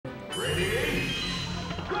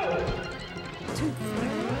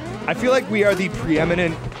I feel like we are the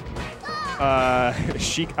preeminent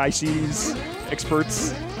Sheik ICs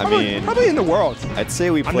experts. Probably in the world. I'd say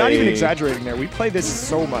we play... I'm not even exaggerating there. We play this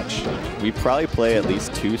so much. We probably play at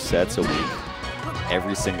least 2 sets a week,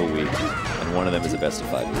 every single week, and one of them is a best of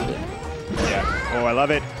 5 meeting. Yeah. Oh, I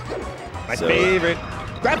love it. My favorite.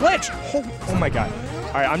 Grab ledge! Oh my god.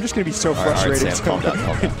 All right, I'm just going to be so frustrated. All right, Sam, calm down,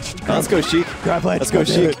 calm down. Let's go, Sheik. Grab ledge. Let's go,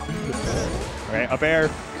 Sheik. All right, up air.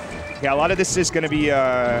 Yeah, a lot of this is going to be,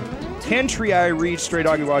 can Treeaye reach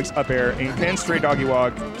Straydoggywog's up air, and can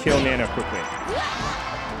Straydoggywog kill Nana quickly?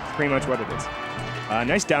 That's pretty much what it is.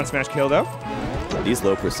 Nice down smash kill, though. These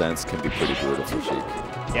low percents can be pretty brutal for Sheik.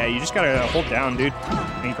 Yeah, you just got to hold down, dude,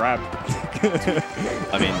 and grab.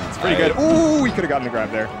 I mean, it's pretty good. Ooh, we could have gotten the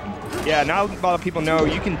grab there. Yeah, now a lot of people know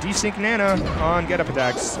you can desync Nana on get-up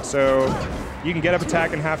attacks. So you can get-up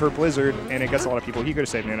attack and have her Blizzard, and it gets a lot of people. He could have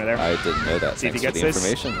saved Nana there. I didn't know that. See if he Thanks gets for the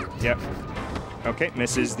this. information. Yep. Okay,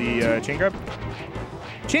 misses the chain grab.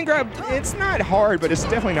 Chain grab, it's not hard, but it's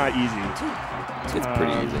definitely not easy. It's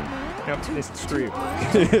pretty easy. Nope, it's screw you.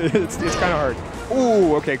 it's kind of hard.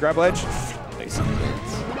 Ooh, okay, grab ledge. Nice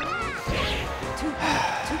advance.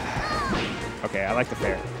 Okay, I like the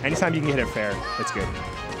fair. Anytime you can hit it fair, that's good.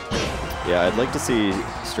 Yeah, I'd like to see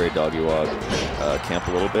Straydoggywog camp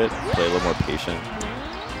a little bit, play a little more patient.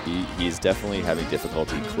 He's definitely having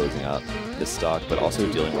difficulty closing out this stock, but also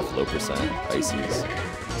dealing with low percent ICs.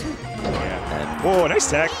 Yeah. Whoa, nice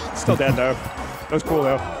tech. Still dead, though. That was cool,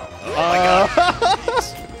 though. Oh my god.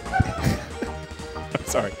 I'm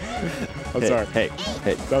sorry. I'm sorry. Hey.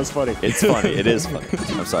 That was funny. It's funny. It is funny.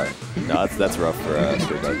 I'm sorry. No, that's rough for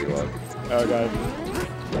Straydoggywog. Oh, god.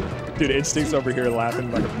 Dude, Instinct's over here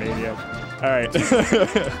laughing like a maniac. All right.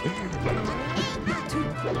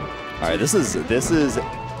 All right, this is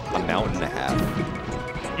a mountain and a half.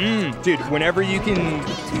 Dude, whenever you can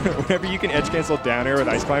edge cancel down air with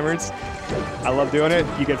ice climbers, I love doing it.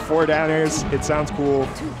 You get 4 down airs. It sounds cool.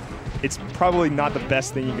 It's probably not the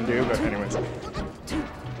best thing you can do, but anyways.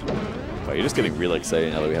 Wow, you're just getting really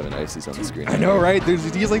excited now that we have an Ices on the screen. I know, right?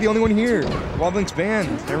 He's like the only one here. Wildlink's banned.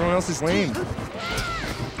 Everyone else is lame.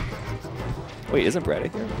 Wait, isn't Brad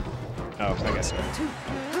here? Oh, I guess so.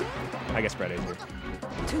 I guess Brad is here.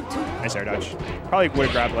 Nice air dodge. Probably would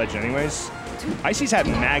have grabbed ledge anyways. Ices have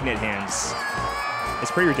magnet hands.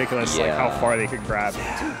 It's pretty ridiculous like how far they could grab.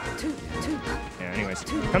 Yeah, anyways.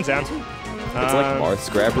 Comes down. It's like Marth's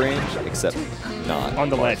grab range, except not. On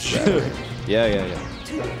the ledge.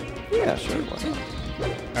 Yeah, sure.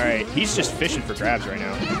 All right, he's just fishing for grabs right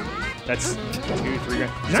now. That's 2, 3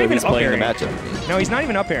 grabs. He's not so even he's playing up-airing. the matchup. No, he's not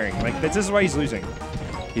even up-airing. Like, this is why he's losing.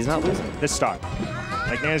 He's not losing. This stock.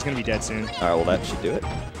 Like, Nana's going to be dead soon. All right, well, that should do it.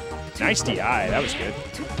 Nice DI. That was good.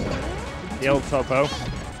 Il Popo.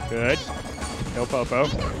 Good. Il Popo.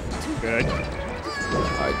 Good. All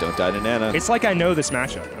right, don't die to Nana. It's like I know this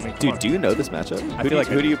matchup. I mean, dude, do you know this matchup?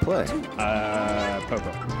 Who do you play?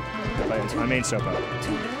 Popo. I main Sopo.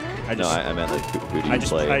 I meant like who do you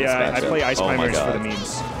play? I play Ice Climbers for the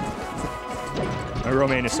memes. My real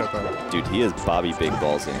main is Sopo. Dude, he is Bobby Big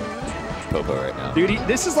Balls in Popo right now. Dude,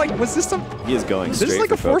 this is like, was this some? He is going straight. This is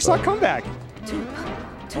like for a 4-stock comeback.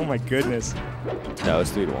 Oh my goodness. No,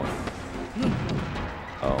 it's 3-1.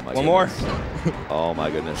 Oh my. One more. Oh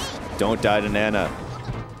my goodness! Don't die to Nana.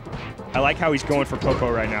 I like how he's going for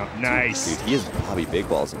Popo right now. Nice. Dude, he is Bobby Big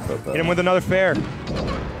Balls in Popo. Hit him with another fair.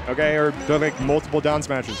 Okay, or do make multiple down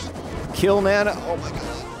smashes. Kill Nana. Oh my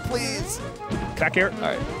god. Please. Back here. All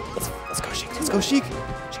right. Let's go Sheik. Let's go Sheik.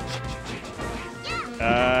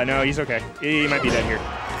 No, he's okay. He might be dead here.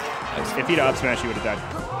 Nice. If he'd up smash, he would have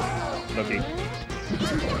died. Low-key.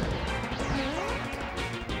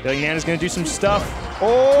 Feeling Nana's going to do some stuff.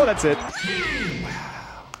 Oh, that's it.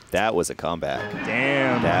 That was a comeback.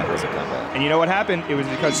 Damn. That was a comeback. And you know what happened? It was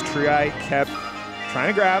because Treeaye kept trying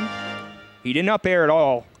to grab. He didn't up air at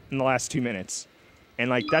all in the last 2 minutes. And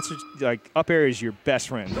like that's what, like up air is your best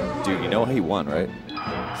friend. Dude, you know how he won, right?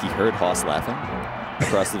 He heard Haas laughing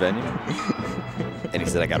across the venue. And he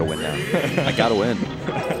said, I gotta win now. I gotta win.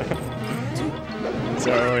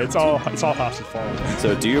 So it's all Haas's fault.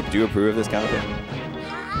 So do you approve of this kind of thing?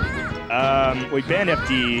 We banned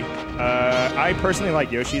FD. I personally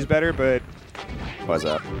like Yoshi's better, but why's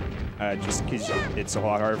that? Just because it's a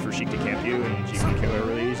lot harder for Sheik to camp you, and she can kill her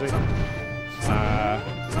really easily.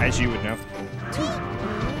 As you would know.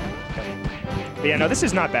 But yeah, no, this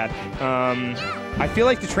is not bad. I feel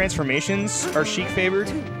like the transformations are Sheik favored,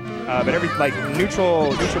 but every like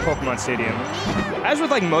neutral Pokemon Stadium, as with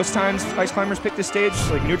like most times Ice Climbers pick this stage,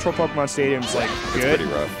 like neutral Pokemon Stadium's like good. It's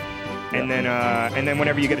pretty rough. And then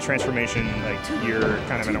whenever you get a transformation, like you're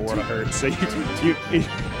kind of in a world of hurt. So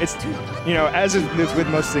it's as is with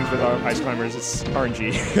most things with ice climbers, it's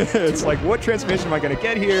RNG. It's like, what transformation am I going to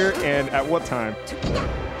get here and at what time?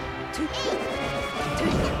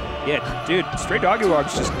 Yeah, dude,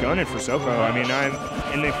 Straydoggywog's just gunning for Sopo. I mean,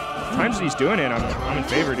 in the times that he's doing it, I'm in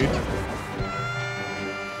favor, dude.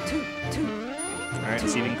 All right,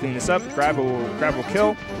 let's see if we can clean this up. Grab will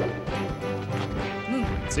kill.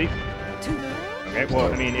 Let's see. Okay,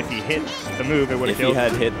 well, I mean, if he hit the move, it would have killed.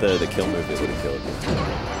 If he had hit the kill move, it would have killed.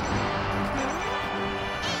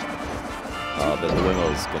 But the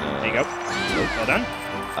Wimo's gonna... There you go. Nope. Well done.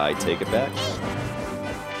 I take it back.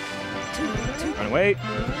 Run away.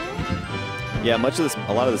 Yeah, a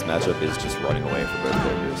lot of this matchup is just running away from both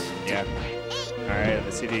characters. Yeah. All right,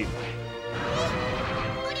 let's see the...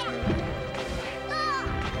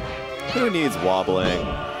 Who needs wobbling?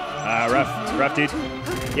 Rough, dude.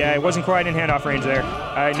 Yeah, it wasn't quite in handoff range there.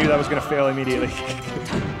 I knew that was going to fail immediately.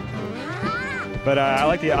 But I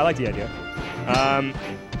like the idea.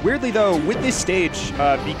 Weirdly though, with this stage,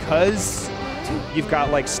 because you've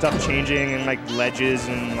got like stuff changing and like ledges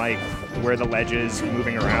and like where the ledge is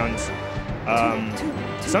moving around,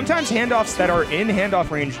 sometimes handoffs that are in handoff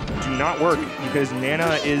range do not work because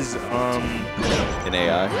Nana is an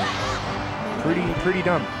AI. Pretty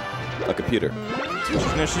dumb. A computer.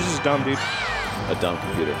 No, she's just dumb, dude. A dumb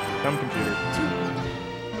computer. Dumb computer.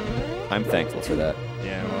 I'm thankful for that.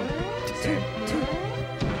 Yeah, well, same.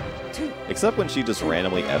 Except when she just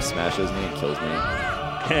randomly F smashes me and kills me.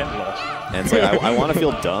 And it's like, I want to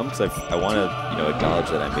feel dumb because I want to, acknowledge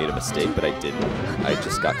that I made a mistake, but I didn't. I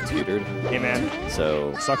just got computered. Hey, man.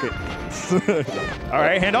 So. Suck it. All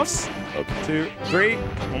right, handoffs. Okay. 2, 3.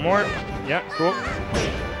 One more. Yeah, cool.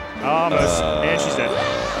 Almost. And she's dead.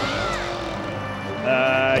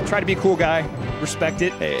 Try to be a cool guy. Respect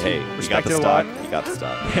it. Hey, respect you got the stock. You got the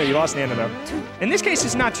stock. Yeah, you lost Nana, though. In this case,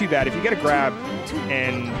 it's not too bad. If you get a grab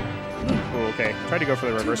and... Oh, okay. Try to go for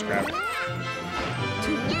the reverse grab.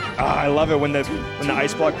 I love it when the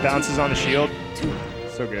ice block bounces on the shield.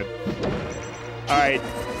 So good. All right,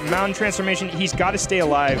 mountain transformation. He's got to stay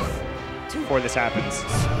alive before this happens.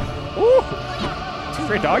 Woo!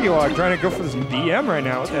 Treeaye trying to go for this BM right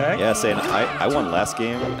now. What the heck? Yeah, saying I won last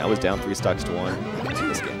game. I was down 3 stocks to 1.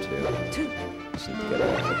 This game too. Just need to get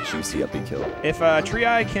a juicy uppy kill. If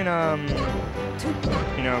Treeaye can,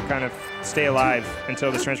 kind of stay alive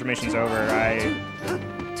until this transformation's over,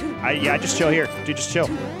 I just chill here. Dude, just chill.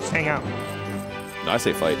 Just hang out. No, I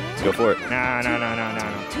say fight. Go for it. No.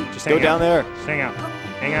 Just hang out. Go down there. Just hang out.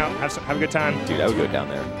 Hang out. Have a good time. Dude, I would go down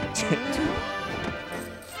there.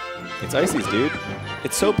 It's Icy's, dude.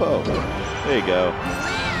 It's Sopo. There you go.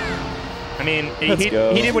 I mean, he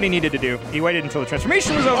did what he needed to do. He waited until the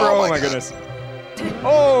transformation was over. Oh my goodness.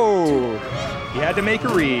 Oh! He had to make a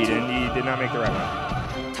read, and he did not make the right one.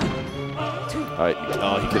 All right.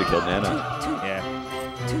 Oh, he could have killed Nana. Yeah.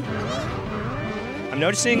 I'm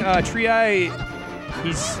noticing Treeaye,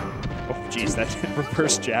 he's... Oh, jeez, that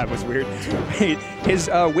reverse jab was weird. His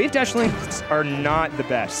wave dash lengths are not the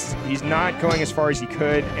best. He's not going as far as he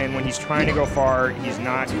could, and when he's trying to go far, he's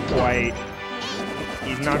not quite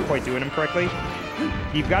doing them correctly.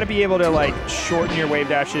 You've got to be able to like shorten your wave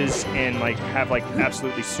dashes and like have like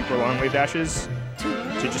absolutely super long wave dashes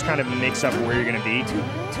to just kind of mix up where you're going to be.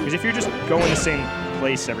 Because if you're just going the same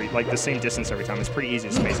place the same distance every time, it's pretty easy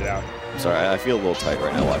to space it out. Sorry, I feel a little tight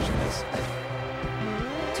right now watching this.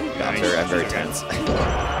 I'm very tense.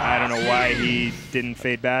 I don't know why he didn't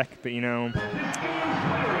fade back, but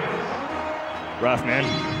rough, man.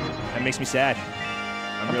 That makes me sad.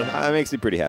 That makes me pretty happy.